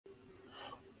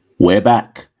We're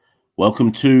back.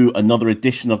 Welcome to another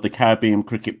edition of the Caribbean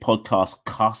Cricket Podcast,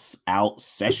 Cuss Out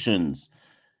Sessions.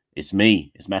 It's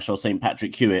me, it's Machel St.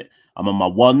 Patrick Hewitt. I'm on my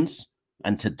ones,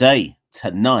 and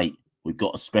tonight, we've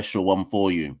got a special one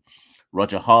for you.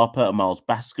 Roger Harper and Miles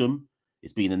Bascombe.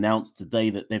 It's been announced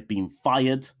today that they've been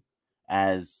fired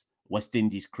as West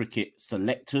Indies cricket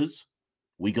selectors.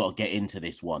 We got to get into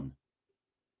this one.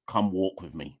 Come walk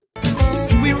with me.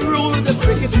 We rule the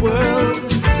cricket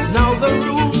world. Now the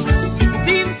rules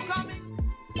seem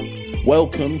coming.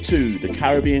 Welcome to the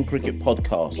Caribbean Cricket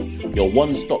Podcast, your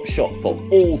one-stop shop for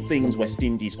all things West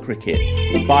Indies cricket.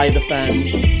 By the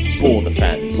fans, for the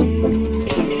fans.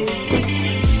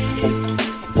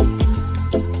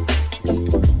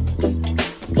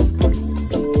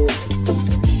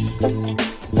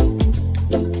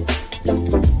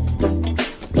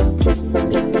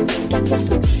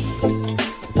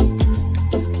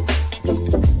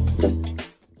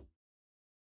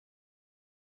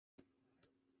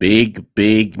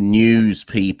 Big news,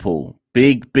 people.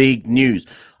 Big news.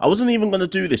 I wasn't even going to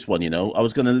do this one, you know. I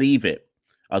was going to leave it.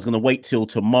 I was going to wait till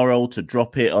tomorrow to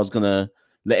drop it. I was going to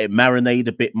let it marinate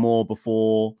a bit more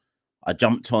before I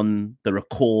jumped on the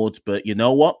record. But you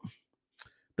know what?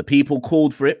 The people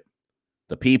called for it.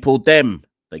 The people,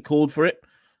 they called for it.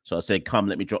 So I said, come,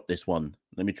 let me drop this one.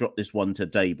 Let me drop this one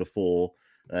today before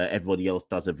everybody else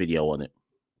does a video on it.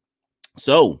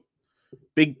 So,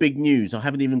 big news. I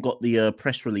haven't even got the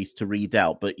press release to read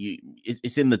out, but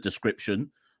it's in the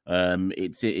description.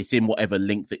 It's in whatever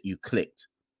link that you clicked.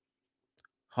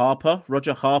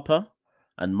 Roger Harper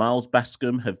and Miles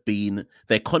Bascombe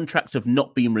their contracts have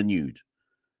not been renewed.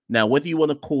 Now, whether you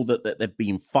want to call that they've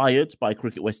been fired by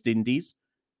Cricket West Indies,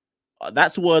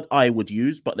 that's a word I would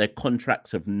use, but their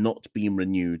contracts have not been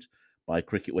renewed by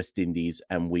Cricket West Indies,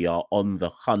 and we are on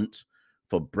the hunt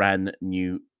for brand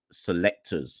new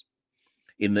selectors.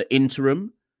 In the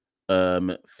interim,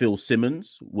 Phil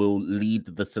Simmons will lead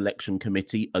the selection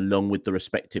committee along with the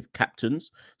respective captains.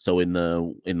 So in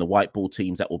the white ball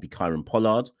teams, that will be Kieran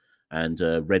Pollard, and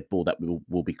red ball, that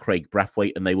will be Craig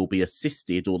Brathwaite, and they will be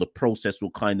assisted, or the process will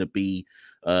kind of be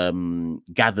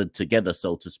gathered together,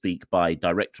 so to speak, by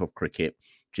Director of Cricket,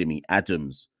 Jimmy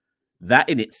Adams. That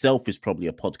in itself is probably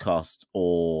a podcast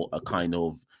or a kind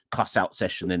of cuss out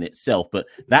session in itself, but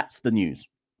that's the news.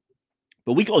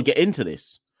 But we got to get into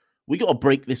this. We got to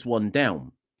break this one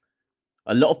down.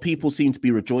 A lot of people seem to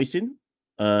be rejoicing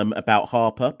about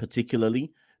Harper,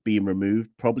 particularly being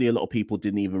removed. Probably a lot of people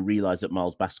didn't even realize that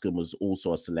Miles Bascombe was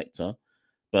also a selector.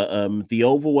 But the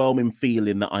overwhelming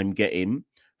feeling that I'm getting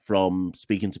from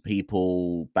speaking to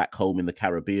people back home in the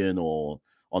Caribbean or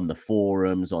on the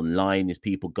forums online is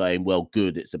people going, well,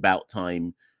 good, it's about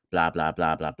time, blah, blah,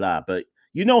 blah, blah, blah. But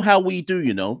you know how we do,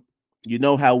 you know. You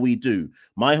know how we do.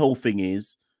 My whole thing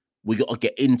is we got to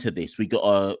get into this. We got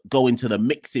to go into the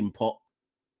mixing pot.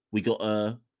 We got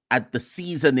to add the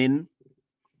seasoning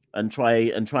and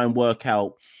try and work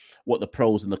out what the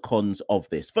pros and the cons of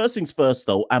this. First things first,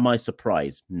 though, am I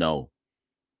surprised? No.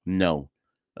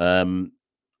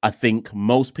 I think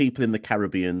most people in the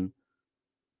Caribbean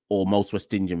or most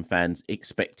West Indian fans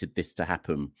expected this to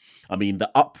happen. I mean, the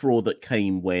uproar that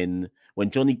came when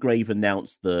Johnny Grave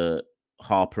announced the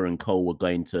Harper and Co were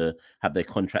going to have their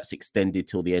contracts extended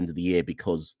till the end of the year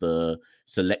because the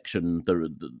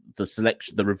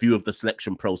review of the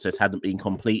selection process hadn't been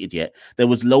completed yet. There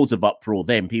was loads of uproar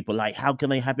then. People like, how can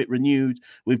they have it renewed?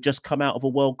 We've just come out of a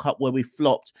World Cup where we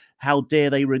flopped. How dare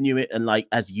they renew it? And like,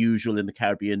 as usual in the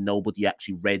Caribbean, nobody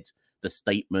actually read the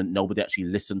statement. Nobody actually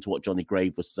listened to what Johnny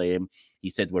Grave was saying. He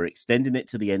said, we're extending it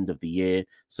to the end of the year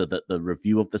so that the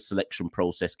review of the selection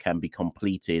process can be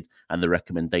completed and the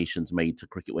recommendations made to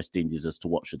Cricket West Indies as to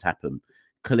what should happen.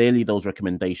 Clearly, those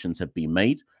recommendations have been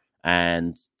made,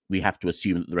 and we have to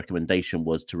assume that the recommendation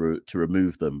was to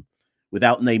remove them.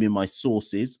 Without naming my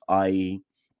sources, I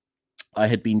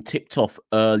had been tipped off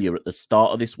earlier at the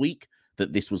start of this week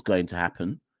that this was going to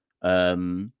happen.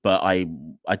 But I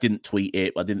didn't tweet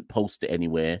it. I didn't post it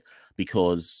anywhere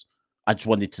because I just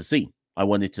wanted to see. I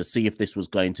wanted to see if this was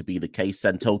going to be the case.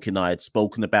 Santoki and I had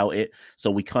spoken about it, so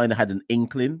we kind of had an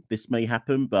inkling this may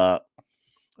happen, but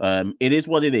it is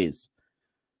what it is.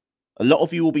 A lot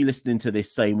of you will be listening to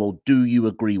this saying, well, do you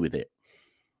agree with it?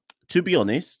 To be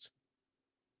honest,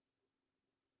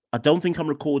 I don't think I'm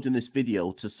recording this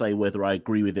video to say whether I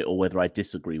agree with it or whether I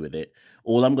disagree with it.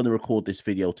 All I'm going to record this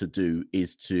video to do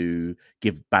is to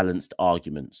give balanced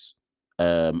arguments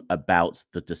about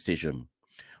the decision.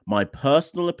 My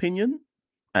personal opinion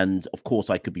and of course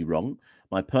I could be wrong.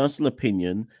 My personal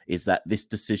opinion is that this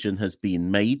decision has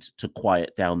been made to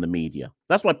quiet down the media.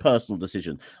 That's my personal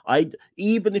decision.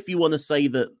 Even if you want to say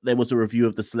that there was a review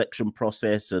of the selection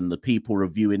process and the people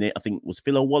reviewing it, I think was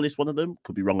Phil Wallace one of them,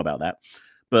 could be wrong about that.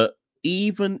 But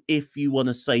even if you want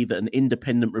to say that an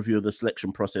independent review of the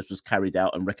selection process was carried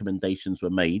out and recommendations were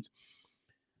made,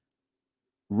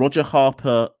 Roger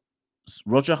Harper's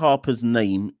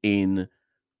name in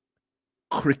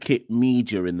cricket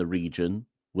media in the region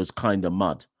was kind of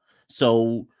mud.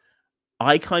 So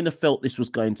I kind of felt this was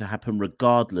going to happen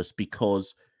regardless,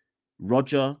 because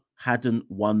Roger hadn't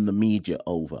won the media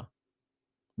over.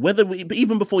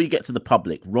 Even before you get to the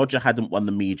public, Roger hadn't won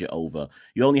the media over.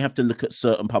 You only have to look at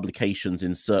certain publications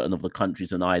in certain of the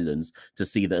countries and islands to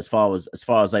see that as far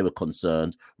as they were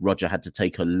concerned, Roger had to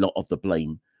take a lot of the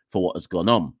blame for what has gone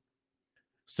on.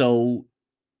 So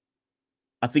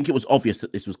I think it was obvious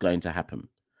that this was going to happen.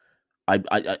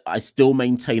 I still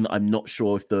maintain that I'm not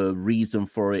sure if the reason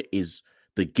for it is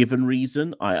the given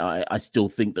reason. I still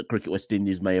think that Cricket West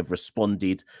Indies may have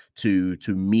responded to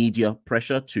media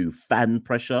pressure, to fan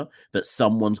pressure, that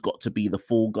someone's got to be the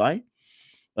fall guy.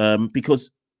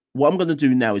 Because what I'm going to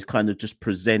do now is kind of just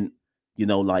present,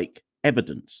 like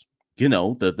evidence.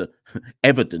 The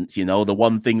evidence, the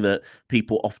one thing that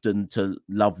people often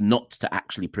love not to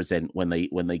actually present when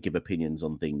they give opinions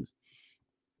on things.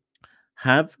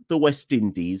 Have the West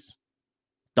Indies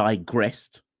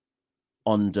digressed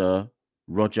under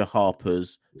Roger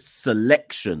Harper's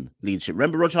selection leadership?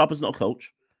 Remember, Roger Harper's not a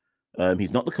coach.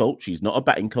 He's not the coach. He's not a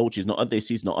batting coach. He's not a this.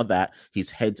 He's not a that.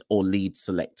 He's head or lead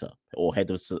selector, or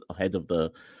head of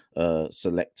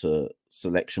the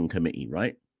selection committee,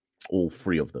 right? All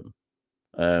three of them.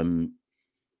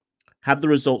 Have the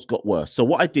results got worse? So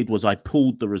what I did was I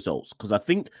pulled the results, because I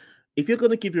think if you're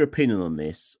going to give your opinion on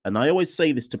this, and I always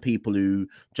say this to people who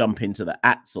jump into the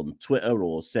ats on Twitter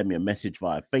or send me a message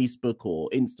via Facebook or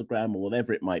Instagram or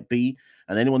whatever it might be,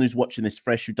 and anyone who's watching this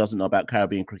fresh who doesn't know about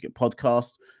Caribbean Cricket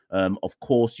Podcast, of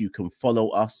course, you can follow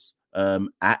us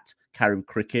at Carib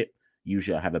Cricket.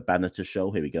 Usually I have a banner to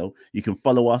show. Here we go. You can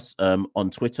follow us on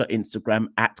Twitter, Instagram,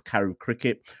 at Carib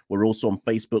Cricket. We're also on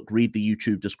Facebook. Read the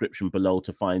YouTube description below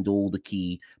to find all the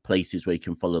key places where you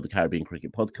can follow the Caribbean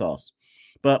Cricket Podcast.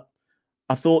 But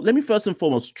I thought, let me first and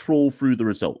foremost trawl through the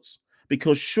results,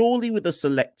 because surely with a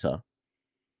selector,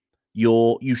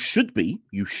 you should be,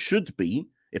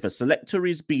 if a selector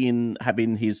is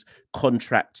having his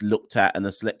contract looked at and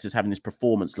the selector is having his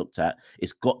performance looked at,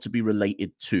 it's got to be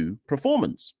related to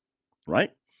performance,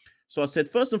 right? So I said,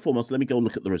 first and foremost, let me go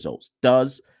look at the results.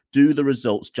 Do the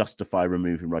results justify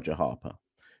removing Roger Harper?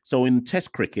 So in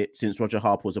Test cricket, since Roger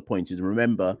Harper was appointed,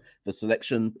 remember the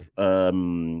selection,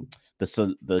 the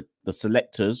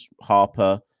selectors,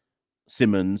 Harper,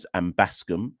 Simmons, and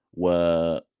Bascombe,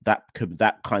 were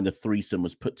that kind of threesome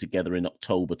was put together in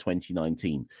October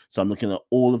 2019. So I'm looking at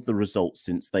all of the results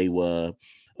since they were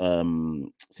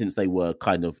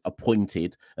kind of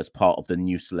appointed as part of the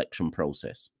new selection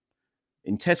process.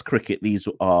 In Test cricket, these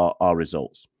are our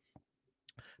results.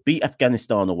 Beat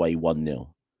Afghanistan away 1-0.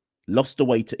 Lost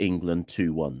away to England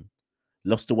 2-1.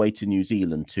 Lost away to New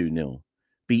Zealand 2-0.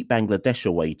 Beat Bangladesh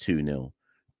away 2-0.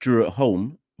 Drew at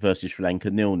home versus Sri Lanka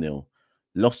 0-0.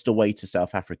 Lost away to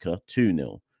South Africa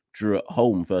 2-0. Drew at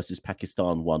home versus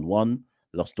Pakistan 1-1.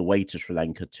 Lost away to Sri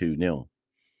Lanka 2-0.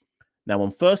 Now,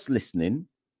 on first listening,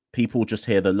 people just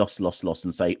hear the loss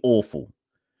and say awful.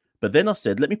 But then I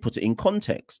said, let me put it in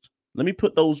context. Let me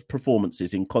put those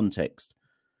performances in context.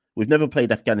 We've never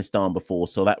played Afghanistan before,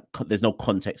 so that there's no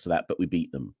context for that, but we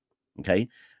beat them. Okay.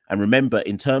 And remember,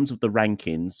 in terms of the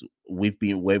rankings, we've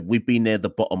been near the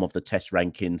bottom of the Test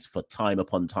rankings for time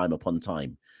upon time upon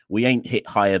time. We ain't hit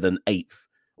higher than 8th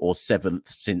or 7th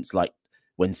since like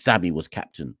when Sammy was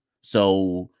captain.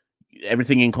 So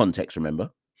everything in context, remember.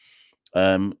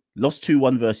 Lost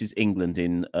 2-1 versus England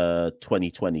in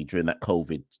 2020 during that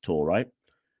COVID tour, right?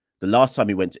 The last time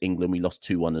we went to England, we lost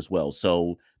 2-1 as well.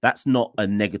 So that's not a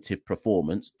negative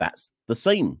performance. That's the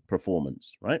same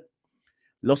performance, right?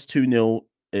 Lost 2-0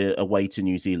 away to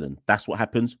New Zealand. That's what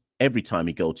happens every time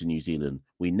we go to New Zealand.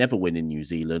 We never win in New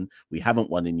Zealand. We haven't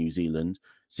won in New Zealand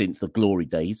since the glory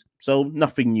days. So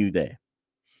nothing new there.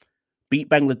 Beat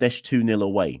Bangladesh 2-0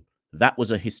 away. That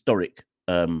was a historic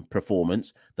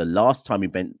performance. The last time we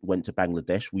went to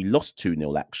Bangladesh, we lost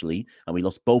 2-0 actually, and we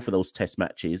lost both of those Test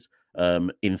matches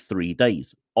in 3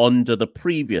 days under the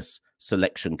previous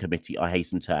selection committee, I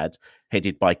hasten to add,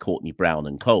 headed by Courtney Brown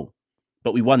and co.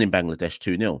 But we won in Bangladesh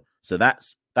 2-0. So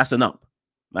that's an up.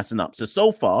 That's an up.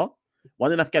 So far,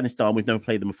 one in Afghanistan, we've never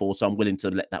played them before, so I'm willing to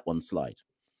let that one slide.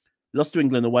 Lost to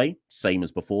England away, same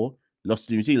as before. Lost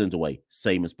to New Zealand away,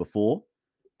 same as before.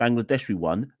 Bangladesh we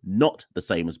won, not the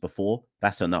same as before.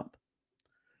 That's an up.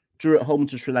 Drew at home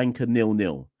to Sri Lanka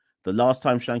 0-0. The last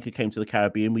time Sri Lanka came to the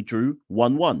Caribbean, we drew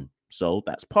 1-1. So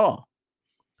that's par.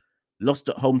 Lost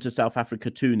at home to South Africa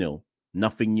 2-0.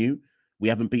 Nothing new. We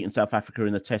haven't beaten South Africa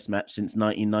in a test match since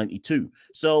 1992.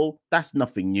 So that's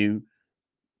nothing new.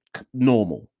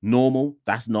 Normal.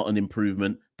 That's not an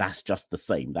improvement. That's just the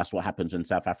same. That's what happens when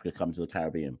South Africa comes to the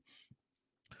Caribbean.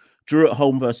 Drew at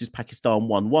home versus Pakistan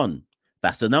 1-1.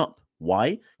 That's an up.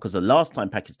 Why? Because the last time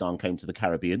Pakistan came to the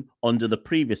Caribbean, under the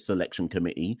previous selection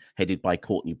committee, headed by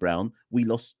Courtney Brown, we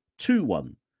lost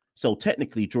 2-1. So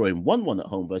technically, drawing 1-1 at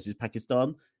home versus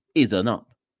Pakistan is an up.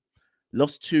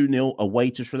 Lost 2-0 away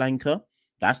to Sri Lanka.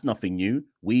 That's nothing new.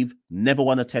 We've never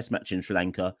won a test match in Sri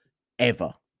Lanka,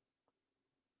 ever.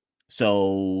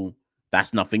 So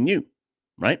that's nothing new,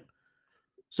 right?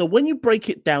 So when you break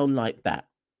it down like that,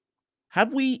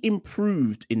 have we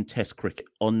improved in Test cricket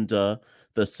under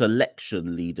the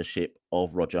selection leadership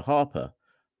of Roger Harper?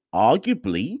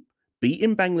 Arguably,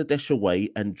 beating Bangladesh away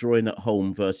and drawing at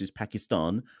home versus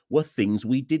Pakistan were things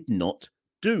we did not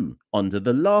do under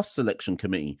the last selection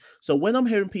committee. So when I'm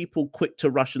hearing people quick to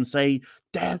rush and say,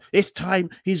 "Damn, it's time,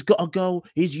 he's got to go,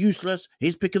 he's useless,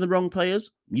 he's picking the wrong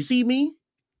players," you see me?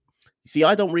 You see,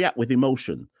 I don't react with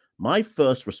emotion. My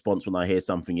first response when I hear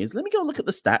something is, let me go look at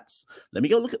the stats, let me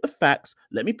go look at the facts,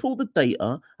 let me pull the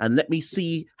data, and let me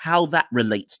see how that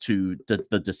relates to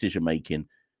the decision-making.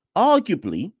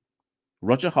 Arguably,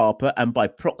 Roger Harper and by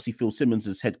proxy Phil Simmons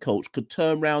as head coach could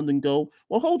turn around and go,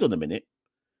 well, hold on a minute.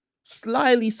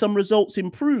 Slyly, some results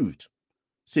improved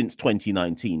since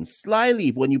 2019.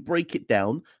 Slyly, when you break it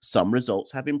down, some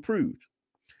results have improved.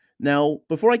 Now,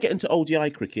 before I get into ODI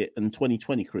cricket and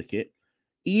 2020 cricket,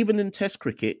 even in Test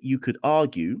cricket, you could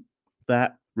argue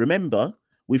that, remember,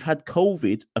 we've had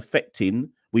COVID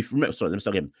affecting, we've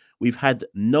had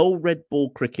no red ball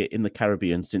cricket in the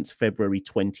Caribbean since February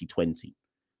 2020.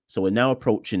 So we're now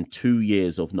approaching 2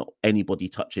 years of not anybody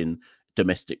touching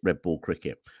domestic red ball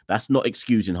cricket. That's not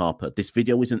excusing Harper. This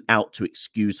video isn't out to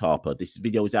excuse Harper. This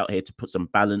video is out here to put some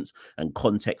balance and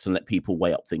context and let people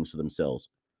weigh up things for themselves.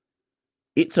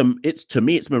 To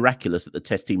me, it's miraculous that the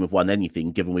Test team have won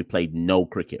anything, given we played no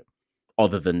cricket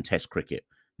other than Test cricket,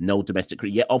 no domestic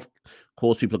cricket. Yeah, of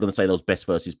course, people are going to say those best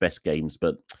versus best games,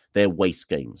 but they're waste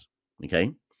games.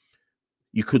 Okay.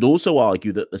 You could also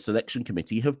argue that the selection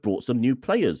committee have brought some new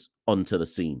players onto the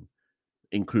scene.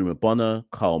 Nkrumah Bonner,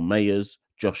 Carl Mayers,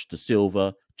 Josh De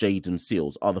Silva, Jaden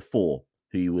Seals are the four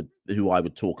who I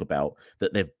would talk about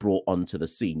that they've brought onto the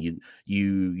scene.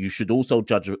 You should also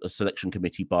judge a selection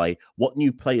committee by what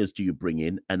new players do you bring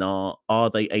in, and are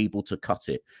they able to cut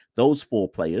it? Those four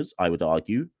players, I would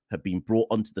argue, have been brought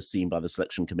onto the scene by the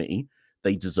selection committee.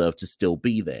 They deserve to still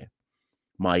be there.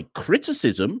 My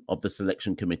criticism of the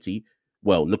selection committee,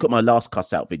 well, look at my last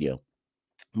cuss out video.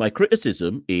 My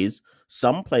criticism is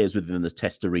some players within the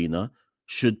Test arena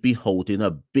should be holding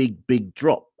a big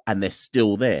drop, and they're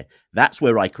still there. That's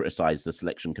where I criticize the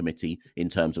selection committee in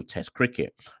terms of Test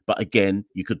cricket. But again,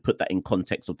 you could put that in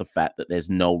context of the fact that there's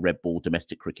no red ball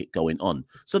domestic cricket going on.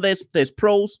 So there's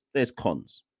pros, there's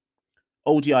cons.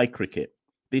 ODI cricket.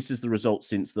 This is the result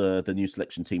since the new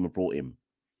selection team are brought in.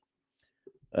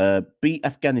 Beat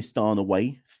Afghanistan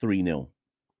away 3-0.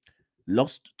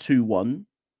 Lost 2-1.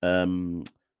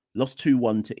 Lost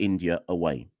 2-1 to India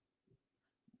away.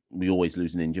 We always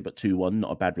lose in India, but 2-1,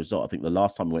 not a bad result. I think the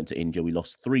last time we went to India, we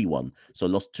lost 3-1. So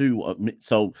lost 2.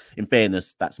 So in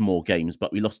fairness, that's more games,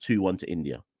 but we lost 2-1 to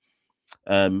India.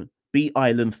 Beat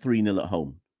Ireland 3-0 at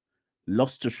home.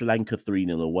 Lost to Sri Lanka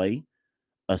 3-0 away.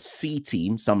 A C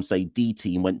team, some say D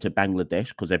team, went to Bangladesh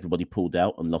because everybody pulled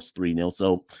out and lost 3-0.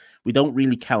 So we don't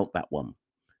really count that one.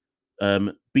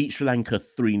 Beat Sri Lanka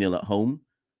 3-0 at home,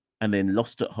 and then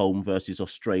lost at home versus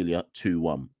Australia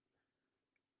 2-1.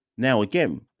 Now,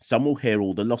 again, some will hear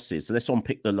all the losses. So let's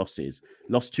unpick the losses.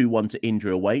 Lost 2-1 to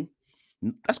India away.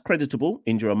 That's creditable.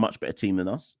 India are a much better team than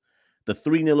us. The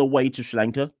 3-0 away to Sri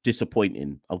Lanka,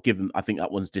 disappointing. I'll give them, I think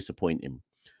that one's disappointing.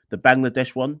 The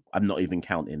Bangladesh one, I'm not even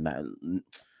counting that.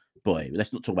 Boy,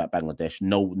 let's not talk about Bangladesh.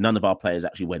 No, none of our players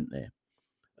actually went there.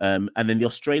 And then the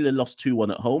Australia lost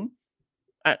 2-1 at home.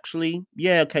 Actually,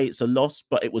 yeah, okay, it's a loss,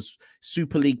 but it was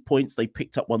Super League points. They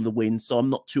picked up one of the wins, so I'm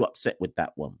not too upset with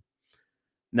that one.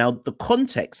 Now, the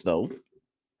context, though,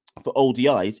 for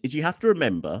ODIs is you have to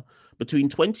remember between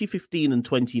 2015 and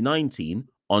 2019,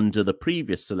 under the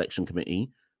previous selection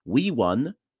committee, we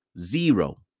won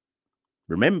 0.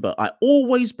 Remember, I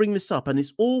always bring this up, and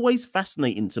it's always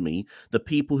fascinating to me, the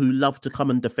people who love to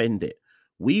come and defend it.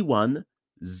 We won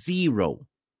 0.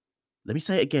 Let me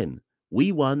say it again.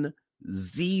 We won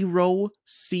 0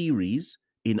 series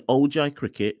in ODI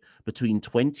cricket between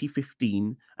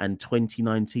 2015 and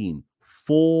 2019.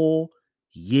 4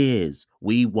 years.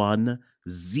 We won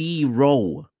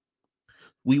 0.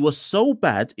 We were so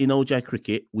bad in ODI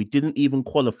cricket, we didn't even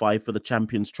qualify for the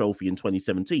Champions Trophy in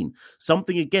 2017.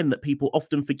 Something, again, that people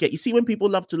often forget. You see, when people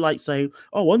love to like say,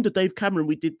 oh, under Dave Cameron,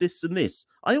 we did this and this.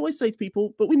 I always say to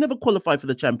people, but we never qualified for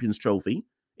the Champions Trophy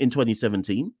in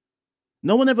 2017.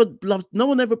 No one ever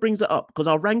brings it up because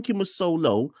our ranking was so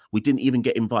low, we didn't even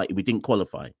get invited. We didn't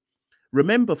qualify.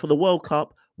 Remember, for the World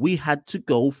Cup, we had to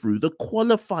go through the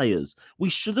qualifiers. We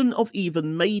shouldn't have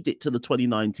even made it to the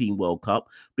 2019 World Cup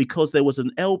because there was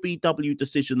an LBW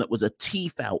decision that was a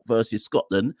teeth out versus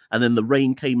Scotland, and then the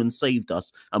rain came and saved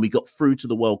us, and we got through to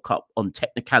the World Cup on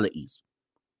technicalities.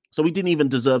 So we didn't even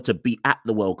deserve to be at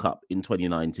the World Cup in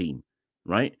 2019,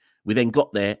 right? We then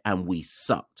got there and we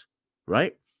sucked,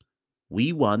 right?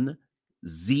 We won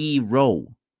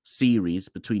 0 series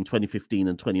between 2015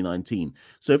 and 2019.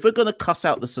 So if we're going to cuss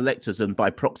out the selectors and by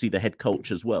proxy the head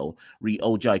coach as well,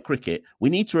 ODI cricket, we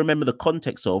need to remember the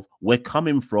context of we're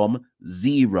coming from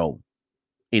 0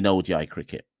 in ODI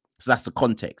cricket. So that's the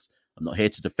context. I'm not here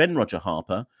to defend Roger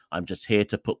Harper. I'm just here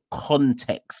to put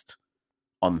context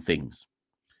on things.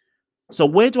 So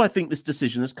where do I think this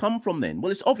decision has come from then?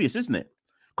 Well, it's obvious, isn't it?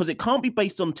 Because it can't be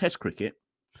based on Test cricket.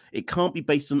 It can't be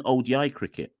based on ODI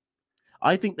cricket.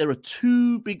 I think there are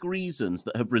 2 big reasons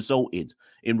that have resulted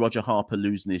in Roger Harper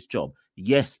losing his job.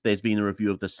 Yes, there's been a review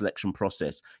of the selection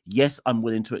process. Yes, I'm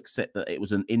willing to accept that it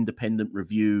was an independent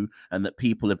review and that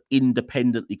people have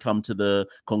independently come to the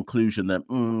conclusion that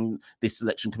this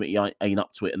selection committee ain't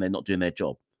up to it and they're not doing their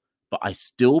job. But I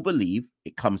still believe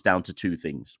it comes down to 2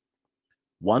 things.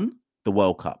 1, the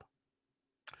World Cup.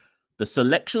 The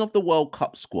selection of the World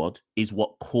Cup squad is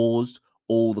what caused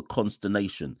all the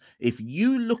consternation. If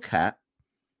you look at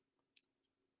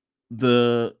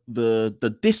the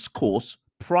discourse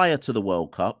prior to the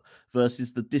World Cup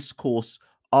versus the discourse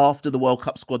after the World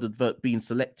Cup squad had been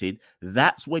selected,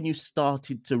 that's when you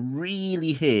started to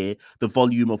really hear the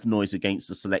volume of noise against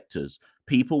the selectors.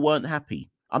 People weren't happy.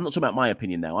 I'm not talking about my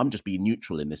opinion now. I'm just being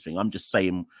neutral in this thing. I'm just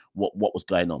saying what was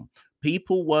going on.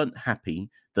 People weren't happy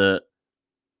that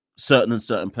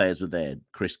certain players were there.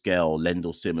 Chris Gale,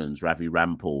 Lendl Simmons, Ravi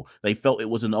Rampal. They felt it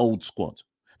was an old squad.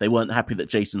 They weren't happy that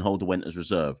Jason Holder went as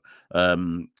reserve.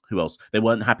 Who else? They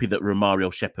weren't happy that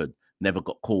Romario Shepherd never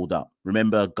got called up.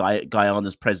 Remember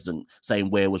Guyana's president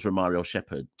saying, where was Romario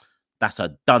Shepherd? That's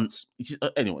a dunce.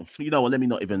 Anyway, you know what? Let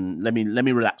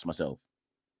me relax myself.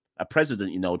 A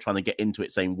president, trying to get into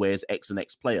it saying, where's X and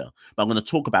X player? But I'm going to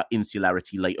talk about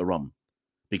insularity later on,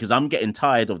 because I'm getting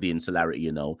tired of the insularity,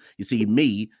 You see,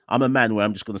 me, I'm a man where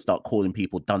I'm just going to start calling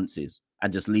people dunces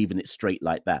and just leaving it straight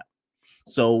like that.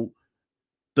 So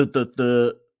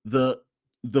the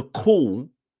call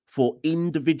for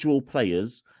individual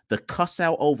players, the cuss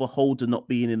out over Holder not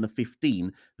being in the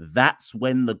 15, that's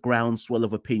when the groundswell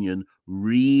of opinion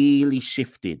really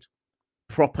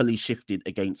properly shifted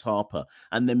against Harper.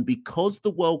 And then because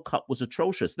the World Cup was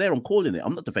atrocious, there I'm calling it.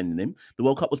 I'm not defending him. The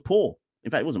World Cup was poor.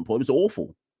 In fact, it wasn't poor. It was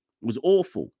awful. It was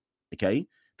awful. Okay.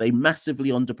 They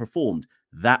massively underperformed.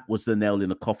 That was the nail in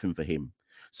the coffin for him.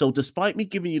 So despite me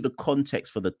giving you the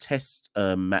context for the test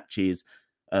matches,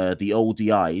 the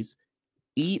ODIs,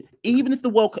 even if the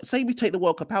World Cup, say we take the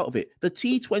World Cup out of it, the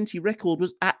T20 record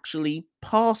was actually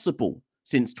passable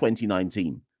since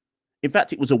 2019. In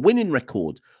fact, it was a winning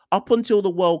record. Up until the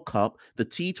World Cup, the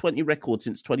T20 record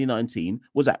since 2019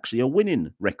 was actually a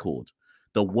winning record.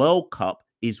 The World Cup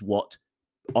is what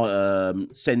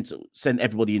sent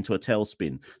everybody into a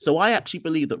tailspin. So I actually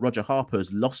believe that Roger Harper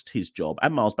has lost his job,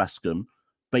 and Miles Bascombe,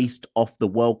 based off the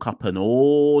World Cup and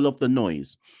all of the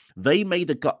noise. They made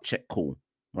a gut check call,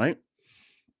 right?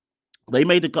 They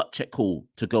made a gut check call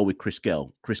to go with Chris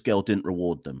Gale. Chris Gale didn't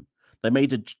reward them. They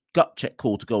made a gut check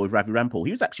call to go with Ravi Rampal.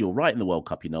 He was actually all right in the World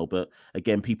Cup, but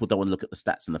again, people don't want to look at the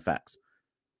stats and the facts.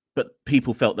 But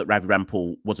people felt that Ravi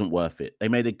Rampal wasn't worth it. They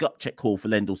made a gut check call for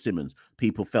Lendl Simmons.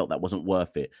 People felt that wasn't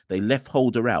worth it. They left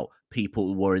Holder out.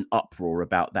 People were in uproar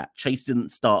about that. Chase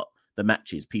didn't start the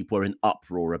matches. People were in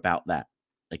uproar about that.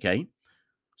 Okay?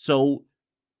 So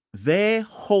their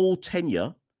whole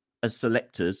tenure as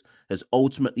selectors has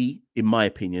ultimately, in my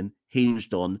opinion,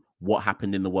 hinged on what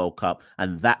happened in the World Cup.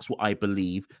 And that's what I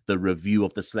believe the review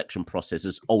of the selection process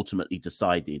has ultimately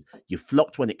decided. You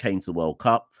flopped when it came to the World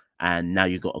Cup, and now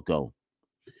you got to go.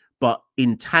 But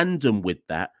in tandem with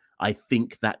that, I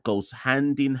think that goes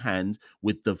hand in hand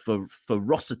with the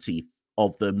ferocity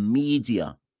of the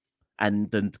media And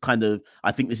then kind of,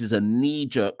 I think this is a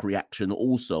knee-jerk reaction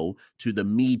also to the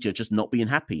media just not being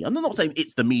happy. And I'm not saying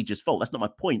it's the media's fault. That's not my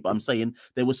point. But I'm saying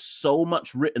there was so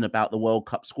much written about the World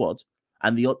Cup squad,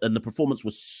 and the performance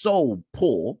was so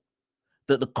poor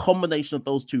that the combination of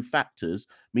those two factors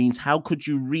means how could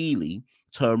you really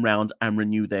turn around and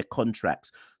renew their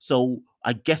contracts? So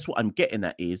I guess what I'm getting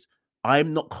at is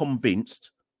I'm not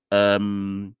convinced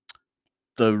the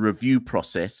review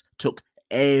process took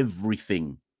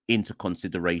everything into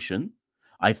consideration.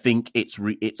 I think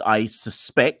I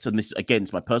suspect, and this again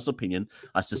is my personal opinion,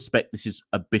 I suspect this is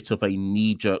a bit of a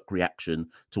knee-jerk reaction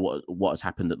to what has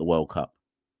happened at the World Cup.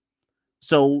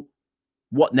 So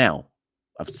what now?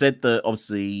 I've said that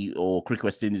obviously, or Cricket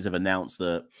West Indies have announced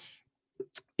that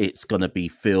it's going to be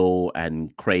Phil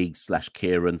and Craig /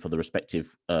 Kieran for the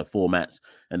respective formats,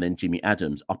 and then Jimmy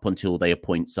Adams up until they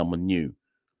appoint someone new.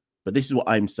 But this is what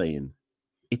I'm saying.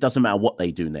 It doesn't matter what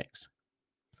they do next.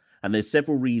 And there's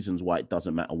several reasons why it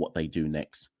doesn't matter what they do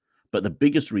next. But the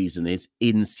biggest reason is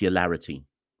insularity.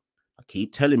 I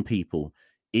keep telling people,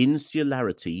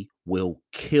 insularity will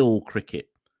kill cricket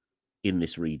in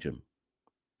this region.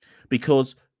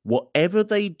 Because whatever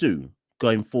they do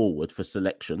going forward for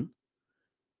selection,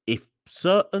 if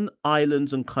certain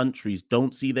islands and countries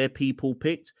don't see their people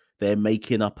picked, they're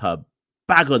making up a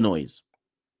bag of noise.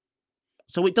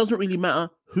 So it doesn't really matter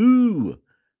who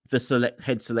the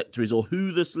head selector is or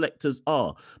who the selectors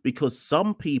are, because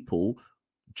some people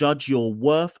judge your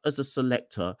worth as a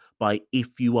selector by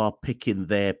if you are picking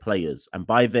their players. And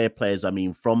by their players, I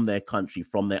mean from their country,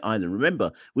 from their island.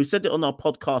 Remember, we've said it on our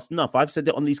podcast enough. I've said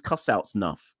it on these cuss outs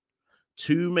enough.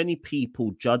 Too many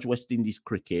people judge West Indies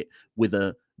cricket with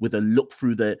a look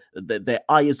through their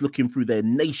eye is looking through their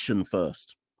nation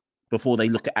first before they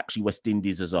look at actually West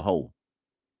Indies as a whole.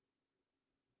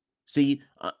 See,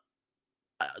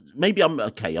 maybe I'm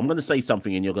okay. I'm going to say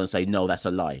something and you're going to say, no, that's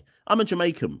a lie. I'm a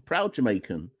Jamaican, proud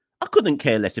Jamaican. I couldn't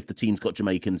care less if the team's got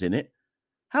Jamaicans in it.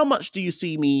 How much do you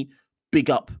see me big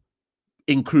up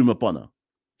Nkrumah Bonner?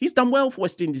 He's done well for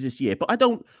West Indies this year, but I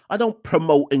don't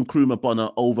promote Nkrumah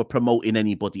Bonner over promoting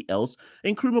anybody else.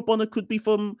 Nkrumah Bonner could be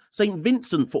from St.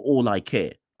 Vincent for all I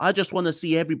care. I just want to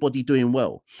see everybody doing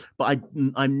well. But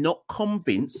I'm not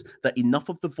convinced that enough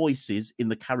of the voices in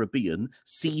the Caribbean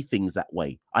see things that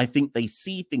way. I think they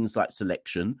see things like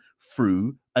selection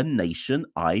through a nation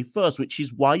eye first, which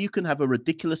is why you can have a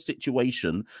ridiculous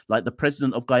situation like the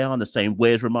president of Guyana saying,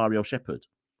 where's Romario Shepherd?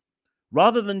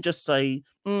 Rather than just say,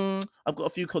 I've got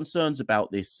a few concerns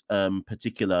about this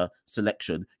particular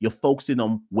selection, you're focusing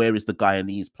on where is the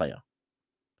Guyanese player.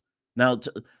 Now,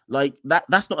 like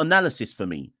that's not analysis for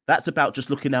me. That's about just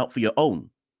looking out for your own,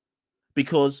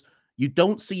 because you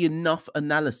don't see enough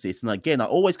analysis. And again, I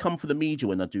always come for the media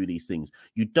when I do these things.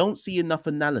 You don't see enough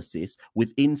analysis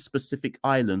within specific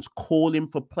islands calling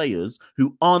for players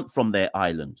who aren't from their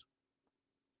island.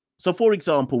 So, for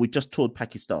example, we just toured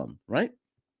Pakistan, right?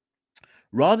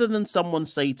 Rather than someone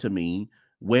say to me,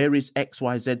 where is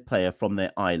XYZ player from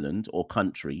their island or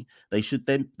country, they should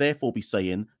then therefore be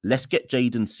saying, let's get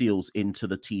Jayden Seales into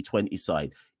the T20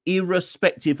 side,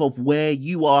 irrespective of where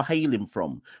you are hailing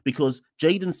from, because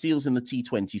Jayden Seales in the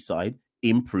T20 side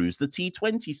improves the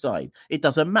T20 side. It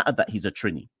doesn't matter that he's a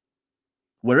Trini.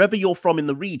 Wherever you're from in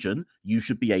the region, you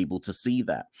should be able to see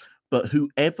that. But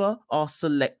whoever our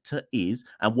selector is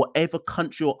and whatever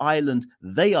country or island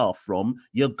they are from,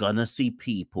 you're going to see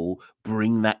people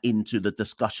bring that into the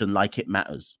discussion like it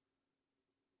matters.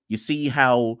 You see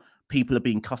how people are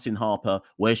being cussing Harper,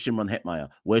 where's Shimron Hetmyer?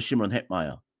 Where's Shimron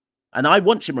Hetmyer? And I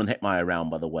want Shimron Hetmyer around,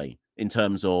 by the way, in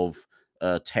terms of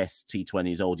tests,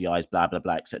 T20s, ODIs, blah, blah,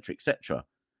 blah, etc., etc.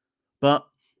 But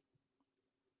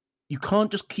you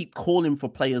can't just keep calling for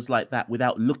players like that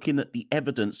without looking at the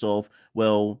evidence of,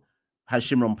 well, has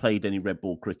Shimron played any red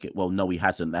ball cricket? Well, no, he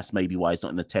hasn't. That's maybe why he's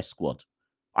not in the test squad.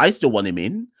 I still want him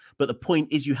in, but the point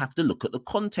is you have to look at the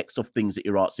context of things that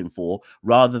you're asking for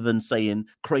rather than saying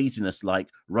craziness like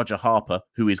Roger Harper,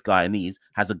 who is Guyanese,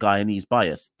 has a Guyanese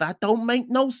bias. That don't make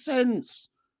no sense.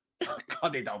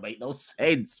 God, it don't make no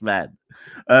sense, man.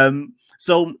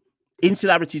 So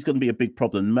insularity is going to be a big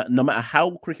problem, no matter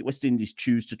how Cricket West Indies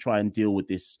choose to try and deal with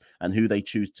this and who they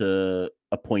choose to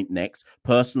appoint next.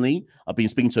 Personally, I've been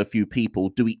speaking to a few people.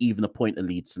 Do we even appoint a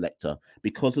lead selector?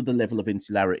 Because of the level of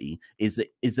insularity, is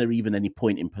there even any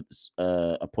point in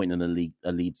appointing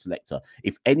a lead selector?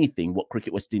 If anything, what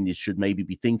Cricket West Indies should maybe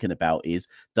be thinking about is,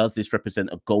 does this represent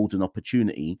a golden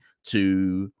opportunity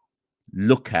to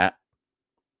look at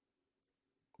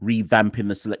revamping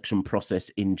the selection process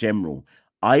in general?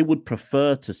 I would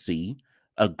prefer to see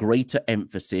a greater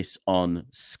emphasis on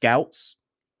scouts,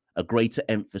 a greater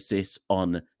emphasis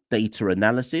on data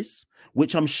analysis,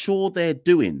 which I'm sure they're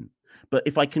doing. But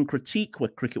if I can critique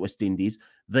with Cricket West Indies,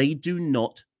 they do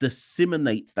not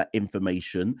disseminate that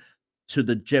information to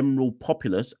the general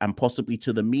populace and possibly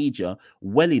to the media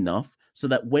well enough so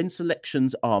that when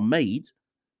selections are made,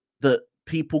 that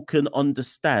people can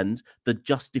understand the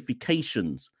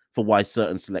justifications for why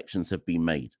certain selections have been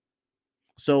made.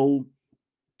 So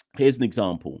here's an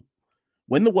example.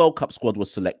 When the World Cup squad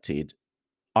was selected,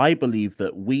 I believe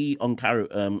that we on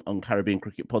Caribbean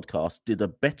Cricket Podcast did a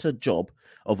better job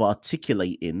of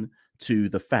articulating to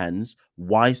the fans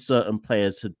why certain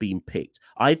players had been picked.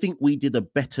 I think we did a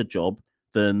better job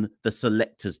than the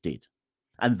selectors did.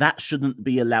 And that shouldn't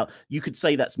be allowed. You could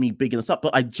say that's me bigging us up,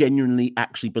 but I genuinely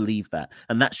actually believe that.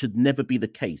 And that should never be the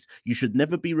case. You should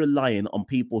never be relying on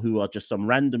people who are just some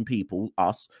random people,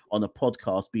 us, on a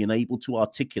podcast, being able to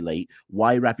articulate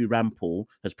why Ravi Rampal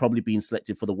has probably been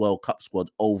selected for the World Cup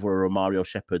squad over a Mario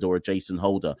Shepherd or a Jason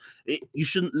Holder. You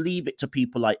shouldn't leave it to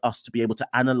people like us to be able to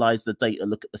analyze the data,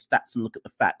 look at the stats and look at the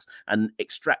facts and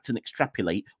extract and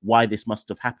extrapolate why this must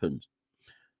have happened.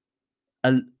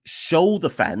 And show the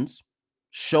fans,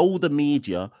 show the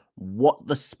media what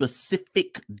the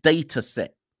specific data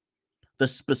set, the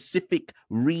specific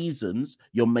reasons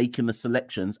you're making the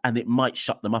selections, and it might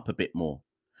shut them up a bit more.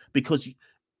 Because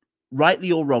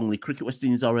rightly or wrongly, Cricket West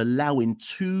Indies are allowing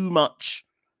too much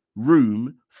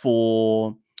room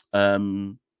for,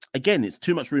 again, it's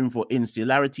too much room for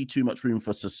insularity, too much room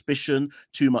for suspicion,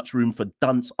 too much room for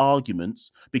dunce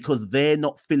arguments, because they're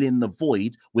not filling the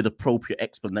void with appropriate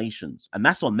explanations. And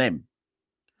that's on them.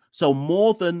 So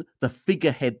more than the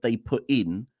figurehead they put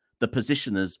in, the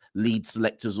positioners, lead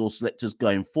selectors or selectors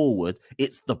going forward,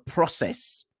 it's the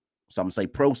process. Some say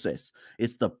process.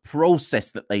 It's the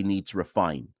process that they need to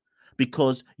refine,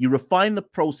 because you refine the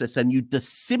process and you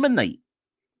disseminate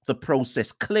the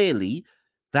process clearly,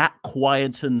 that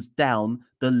quietens down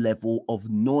the level of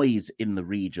noise in the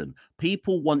region.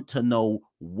 People want to know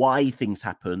why things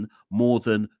happen more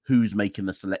than who's making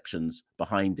the selections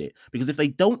behind it. Because if they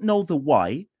don't know the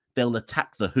why, they'll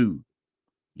attack the who.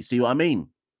 You see what I mean?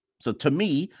 So to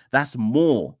me, that's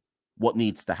more what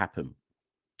needs to happen.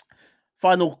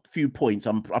 Final few points.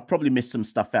 I've probably missed some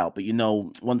stuff out, but you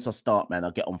know, once I start, man,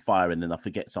 I'll get on fire and then I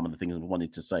forget some of the things I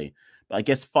wanted to say. But I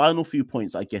guess final few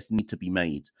points, I guess, need to be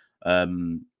made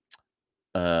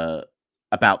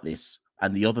about this.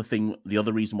 And the other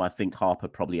reason why I think Harper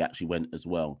probably actually went as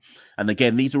well. And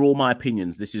again, these are all my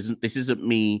opinions. This isn't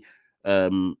me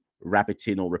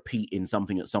rabbiting or repeating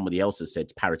something that somebody else has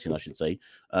said, parroting, I should say,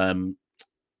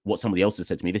 what somebody else has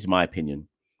said to me. This is my opinion.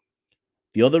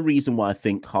 The other reason why I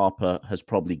think Harper has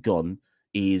probably gone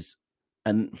is,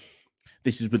 and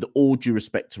this is with all due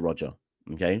respect to Roger,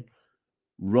 okay?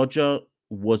 Roger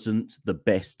wasn't the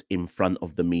best in front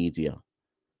of the media.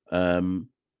 I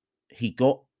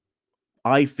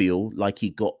feel like he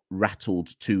got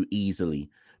rattled too easily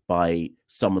by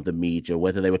some of the media,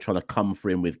 whether they were trying to come for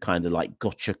him with kind of like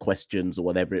gotcha questions or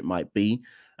whatever it might be.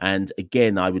 And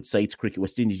again, I would say to Cricket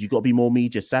West Indies, you've got to be more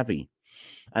media savvy.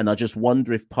 And I just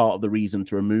wonder if part of the reason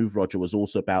to remove Roger was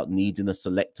also about needing a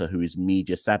selector who is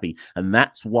media savvy. And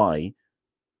that's why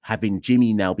having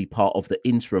Jimmy now be part of the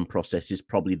interim process is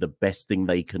probably the best thing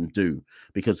they can do.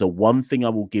 Because the one thing I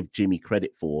will give Jimmy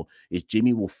credit for is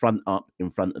Jimmy will front up in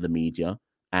front of the media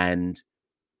and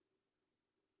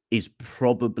is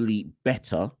probably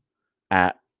better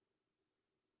at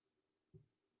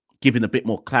giving a bit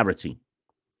more clarity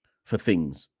for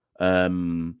things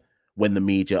when the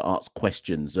media asks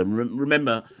questions. And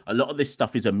remember, a lot of this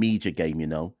stuff is a media game, you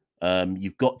know.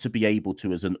 You've got to be able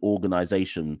to, as an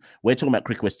organization, we're talking about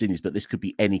Cricket West Indies, but this could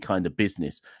be any kind of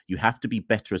business. You have to be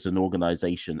better as an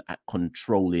organization at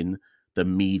controlling the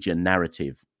media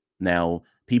narrative. Now,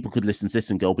 people could listen to this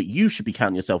and go, but you should be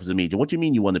counting yourself as a media. What do you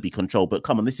mean you want to be controlled? But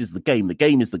come on, this is the game. The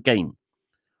game is the game.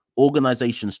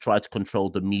 Organizations try to control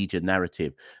the media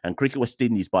narrative, and Cricket West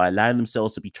Indies, by allowing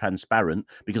themselves to be transparent,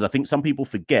 because I think some people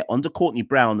forget, under Courtney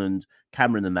Brown and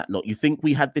Cameron and that lot, you think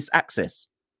we had this access?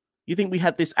 You think we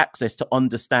had this access to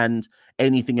understand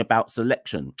anything about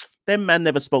selection? Them man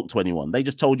never spoke to anyone. They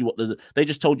just told you they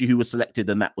just told you who was selected,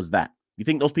 and that was that. You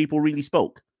think those people really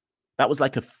spoke? That was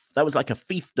like a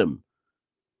fiefdom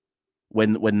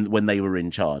when they were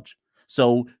in charge.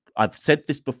 So I've said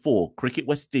this before, Cricket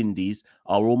West Indies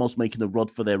are almost making a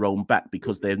rod for their own back,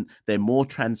 because they're more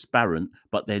transparent,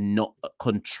 but they're not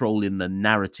controlling the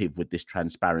narrative with this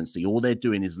transparency. All they're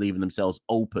doing is leaving themselves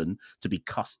open to be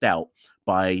cussed out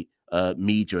by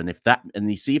media. And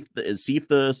you see if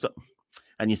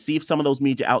some of those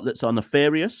media outlets are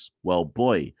nefarious, well,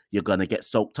 boy, you're going to get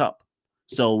soaked up.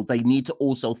 So they need to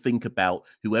also think about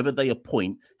whoever they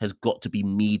appoint has got to be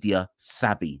media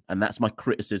savvy. And that's my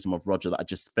criticism of Roger, that I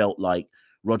just felt like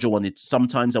Roger wanted,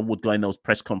 sometimes I would go in those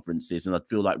press conferences and I'd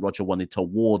feel like Roger wanted to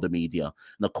war the media.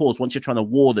 And of course, once you're trying to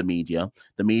war the media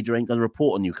ain't going to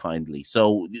report on you kindly.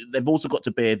 So they've also got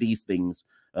to bear these things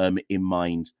in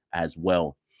mind as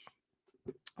well.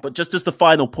 But just as the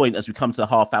final point, as we come to the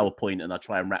half-hour point, and I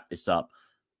try and wrap this up,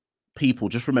 people,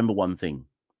 just remember one thing.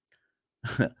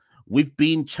 We've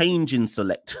been changing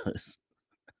selectors.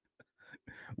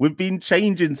 We've been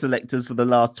changing selectors for the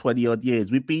last 20-odd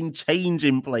years. We've been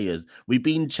changing players. We've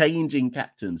been changing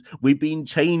captains. We've been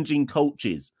changing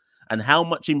coaches. And how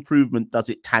much improvement does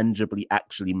it tangibly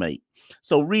actually make?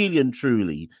 So really and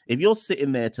truly, if you're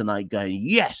sitting there tonight going,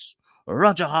 yes,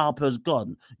 Roger Harper's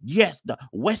gone. Yes, the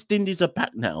West Indies are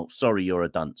back now. Sorry, you're a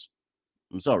dunce.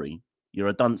 I'm sorry. You're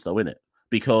a dunce though, innit?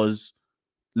 Because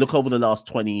look over the last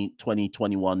 20,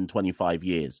 21, 25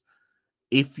 years.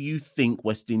 If you think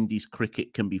West Indies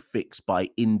cricket can be fixed by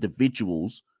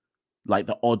individuals, like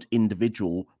the odd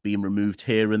individual being removed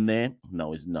here and there,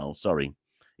 no, sorry.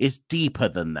 It's deeper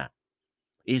than that.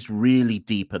 It's really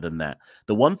deeper than that.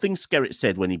 The one thing Skerritt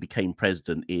said when he became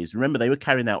president is, remember, they were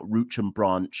carrying out root and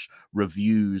branch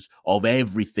reviews of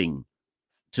everything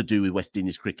to do with West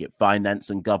Indies cricket, finance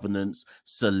and governance,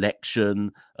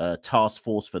 selection, task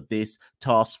force for this,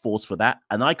 task force for that.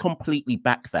 And I completely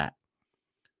back that.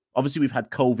 Obviously, we've had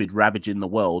COVID ravaging the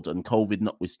world, and COVID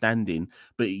notwithstanding,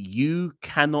 but you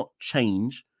cannot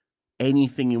change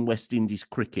anything in West Indies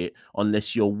cricket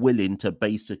unless you're willing to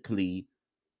basically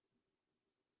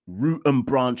root and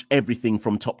branch everything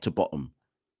from top to bottom.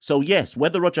 So yes,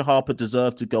 whether Roger Harper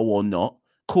deserved to go or not,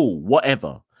 cool,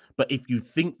 whatever. But if you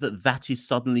think that that is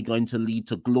suddenly going to lead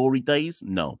to glory days,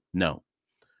 no.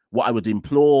 What I would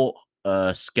implore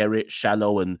Skerritt,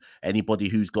 Shallow, and anybody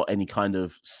who's got any kind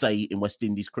of say in West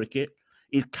Indies cricket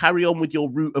is carry on with your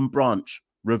root and branch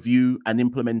review and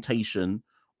implementation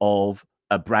of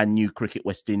a brand new Cricket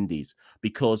West Indies,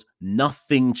 because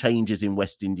nothing changes in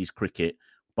West Indies cricket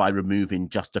by removing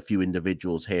just a few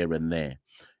individuals here and there.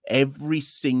 Every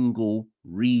single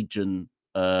region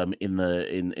in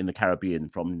the Caribbean,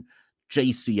 from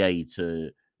JCA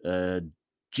to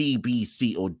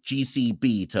GBC or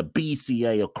GCB to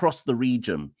BCA, across the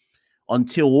region,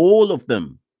 until all of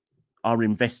them are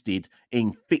invested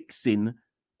in fixing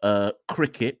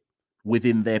cricket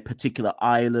within their particular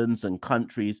islands and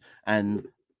countries, and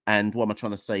what am I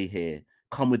trying to say here?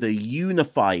 Come with a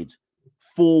unified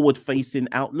forward-facing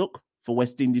outlook for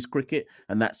West Indies cricket,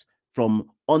 and that's from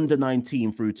under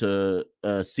 19 through to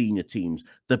senior teams,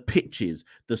 the pitches,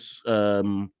 the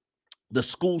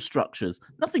school structures.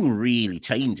 Nothing really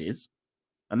changes.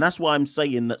 And that's why I'm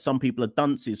saying that some people are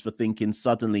dunces for thinking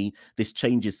suddenly this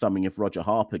changes something if Roger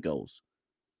Harper goes.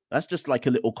 That's just like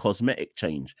a little cosmetic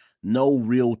change. No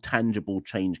real tangible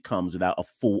change comes without a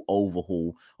full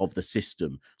overhaul of the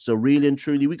system. So really and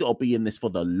truly, we got to be in this for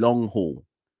the long haul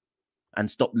and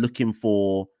stop looking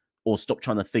for, or stop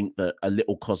trying to think that a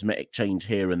little cosmetic change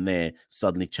here and there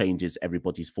suddenly changes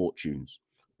everybody's fortunes.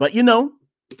 But, you know,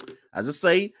 as I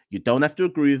say, you don't have to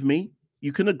agree with me.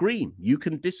 You can agree. You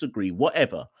can disagree.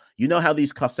 Whatever. You know how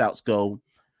these cuss outs go.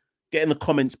 Get in the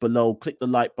comments below. Click the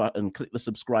like button. Click the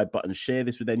subscribe button. Share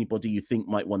this with anybody you think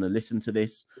might want to listen to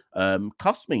this.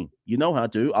 Cuss me. You know how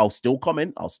to. I'll still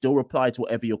comment. I'll still reply to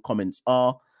whatever your comments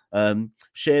are.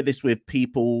 Share this with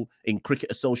people in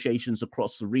cricket associations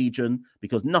across the region,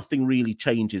 because nothing really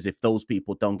changes if those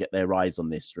people don't get their eyes on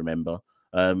this. Remember,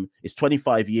 it's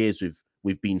 25 years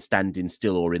we've been standing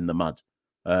still or in the mud.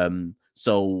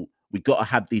 So we got to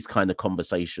have these kind of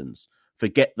conversations.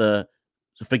 Forget the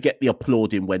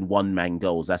applauding when one man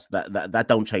goes. That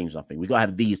don't change nothing. We got to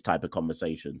have these type of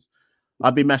conversations.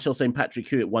 I've been Machel St. Patrick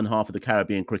Hewitt, one half of the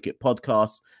Caribbean Cricket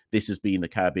Podcast. This has been the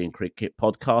Caribbean Cricket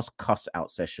Podcast Cuss Out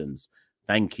Sessions.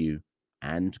 Thank you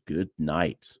and good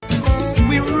night.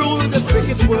 We rule the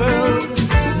cricket world.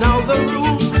 Now the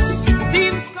rules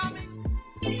seem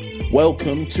coming.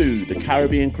 Welcome to the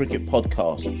Caribbean Cricket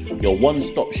Podcast, your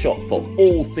one-stop shop for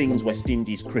all things West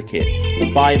Indies cricket.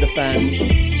 By the fans,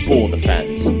 for the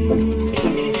fans.